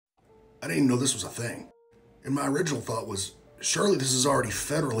I didn't even know this was a thing. And my original thought was, surely this is already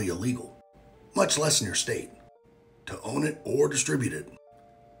federally illegal, much less in your state, to own it or distribute it.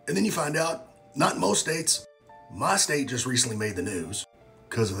 And then you find out, not in most states. My state just recently made the news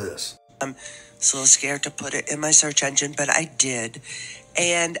because of this. I'm a little scared to put it in my search engine, but I did.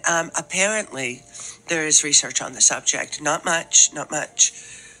 And apparently there is research on the subject. Not much,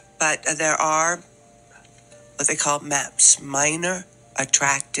 but there are what they call MAPs, minor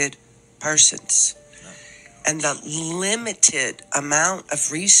attracted persons. And the limited amount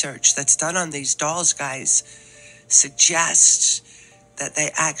of research that's done on these dolls, guys, suggests that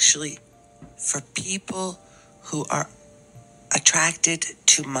they actually, for people who are attracted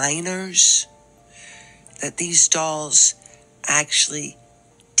to minors, that these dolls actually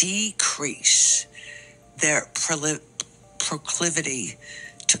decrease their proclivity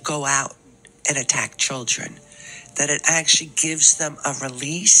to go out and attack children. That it actually gives them a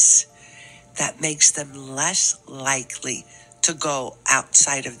release that makes them less likely to go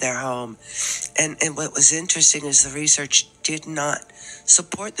outside of their home. And what was interesting is the research did not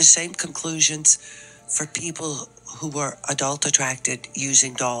support the same conclusions for people who were adult attracted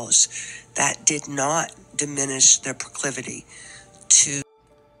using dolls. That did not diminish their proclivity to...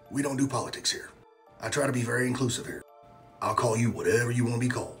 We don't do politics here. I try to be very inclusive here. I'll call you whatever you want to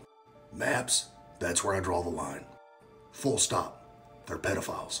be called. MAPS, that's where I draw the line. Full stop. They're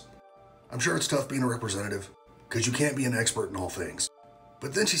pedophiles. I'm sure it's tough being a representative, because you can't be an expert in all things.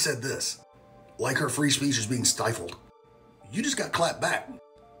 But then she said this, like her free speech is being stifled. You just got clapped back.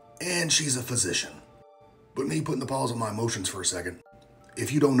 And she's a physician. But me putting the pause on my emotions for a second,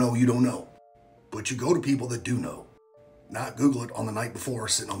 if you don't know, you don't know. But you go to people that do know. Not Google it on the night before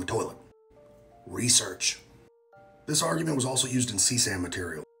sitting on the toilet. Research. This argument was also used in CSAM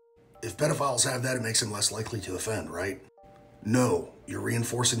material. If pedophiles have that, it makes them less likely to offend, right? No, you're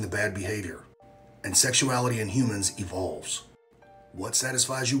reinforcing the bad behavior. And sexuality in humans evolves. What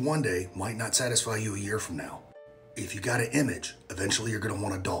satisfies you one day might not satisfy you a year from now. If you got an image, eventually you're going to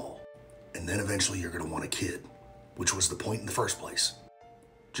want a doll. And then eventually you're going to want a kid, which was the point in the first place.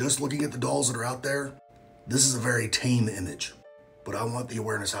 Just looking at the dolls that are out there, this is a very tame image. But I want the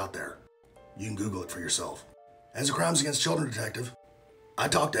awareness out there. You can Google it for yourself. As a crimes against children detective, I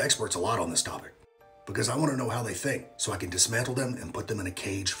talk to experts a lot on this topic because I want to know how they think so I can dismantle them and put them in a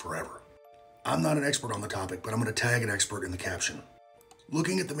cage forever. I'm not an expert on the topic, but I'm going to tag an expert in the caption.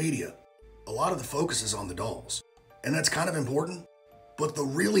 Looking at the media, a lot of the focus is on the dolls, and that's kind of important, but the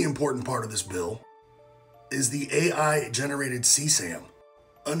really important part of this bill is the AI-generated CSAM.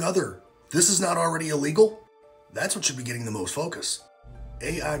 This is not already illegal? That's what should be getting the most focus.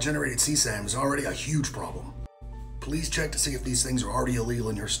 AI-generated CSAM is already a huge problem. Please check to see if these things are already illegal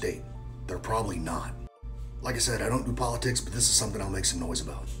in your state. They're probably not. Like I said, I don't do politics, but this is something I'll make some noise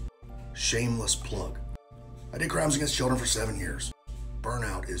about. Shameless plug. I did crimes against children for 7 years.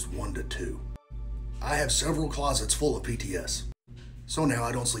 Burnout is 1 to 2. I have several closets full of PTS. So now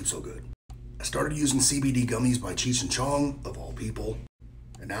I don't sleep so good. I started using CBD gummies by Cheech and Chong, of all people,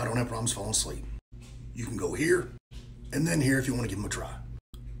 and now I don't have problems falling asleep. You can go here, and then here if you want to give them a try.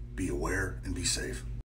 Be aware and be safe.